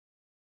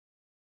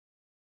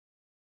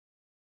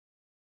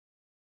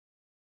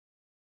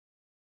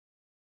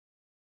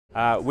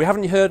We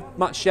haven't heard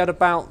much yet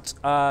about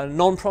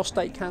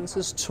non-prostate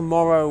cancers.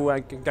 Tomorrow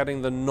we're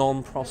getting the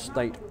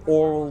non-prostate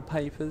oral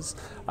papers,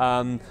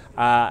 and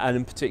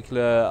in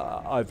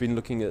particular I've been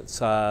looking at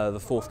the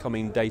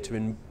forthcoming data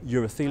in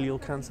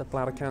urothelial cancer,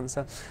 bladder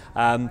cancer.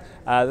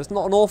 There's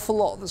not an awful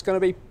lot that's going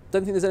to be,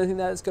 don't think there's anything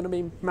there that's going to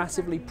be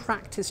massively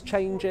practice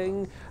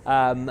changing.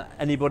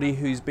 Anybody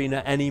who's been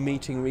at any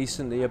meeting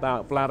recently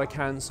about bladder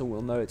cancer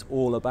will know it's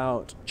all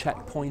about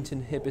checkpoint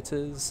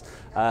inhibitors.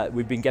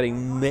 We've been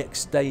getting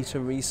mixed data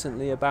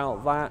recently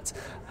about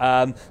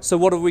that. So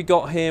what have we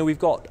got here? We're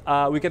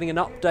getting an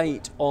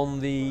update on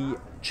the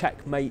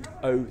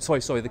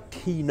the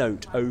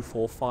Keynote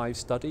 045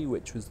 study,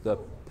 which was the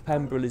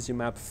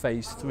Pembrolizumab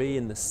phase 3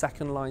 in the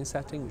second line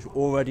setting, which we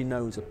already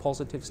know is a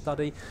positive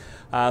study.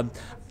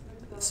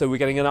 So we're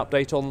getting an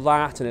update on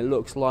that, and it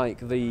looks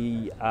like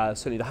certainly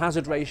the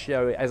hazard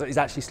ratio is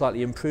actually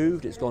slightly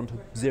improved. It's gone to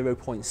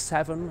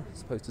 0.7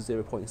 as opposed to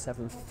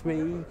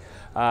 0.73,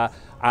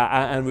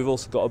 and we've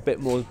also got a bit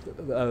more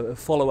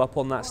follow-up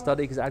on that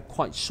study because it had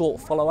quite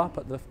short follow-up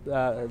at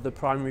the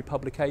primary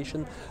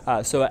publication.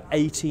 So at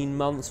 18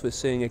 months we're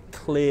seeing a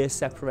clear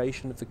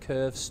separation of the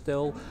curve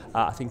still.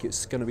 I think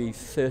it's going to be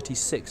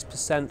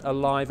 36%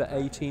 alive at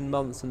 18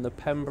 months in the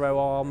Pembro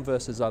arm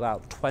versus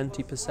about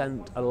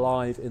 20%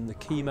 alive in the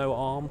chemo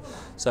arm.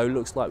 So it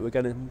looks like we're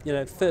going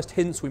to, first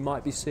hints we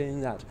might be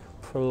seeing that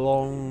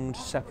prolonged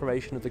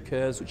separation of the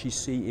curves which you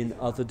see in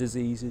other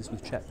diseases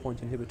with checkpoint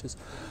inhibitors.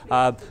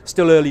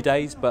 Still early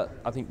days, but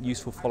I think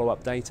useful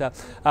follow-up data.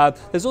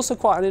 There's also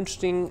quite an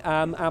interesting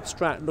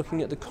abstract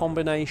looking at the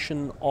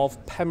combination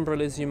of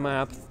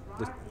pembrolizumab,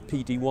 the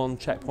PD-1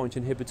 checkpoint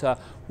inhibitor,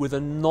 with a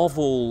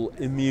novel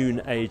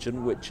immune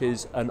agent which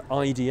is an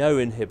IDO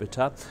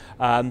inhibitor.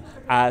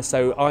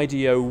 So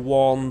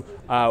IDO1,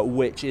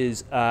 which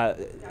is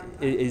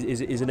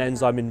an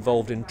enzyme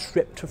involved in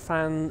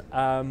tryptophan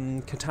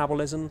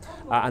catabolism,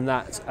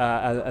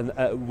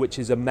 which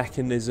is a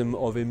mechanism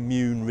of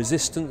immune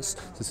resistance.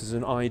 So this is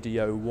an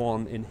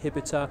IDO1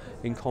 inhibitor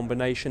in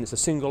combination. It's a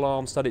single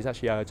arm study. It's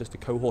actually just a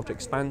cohort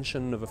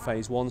expansion of a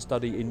phase 1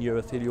 study in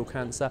urothelial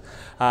cancer.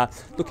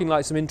 Looking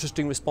like some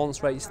interesting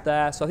response rates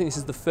there. So I think this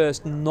is the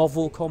first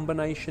novel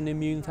combination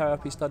immune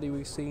therapy study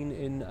we've seen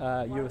in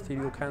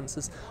urothelial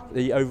cancers.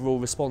 The overall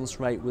response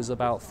rate was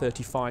about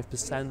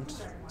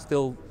 35%.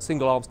 Still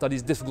single arm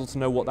studies, difficult to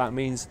know what that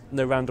means,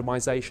 no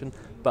randomization,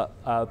 but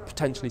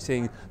potentially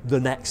seeing the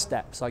next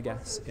steps, I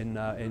guess, in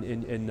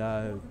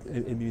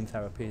immune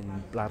therapy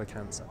in bladder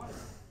cancer.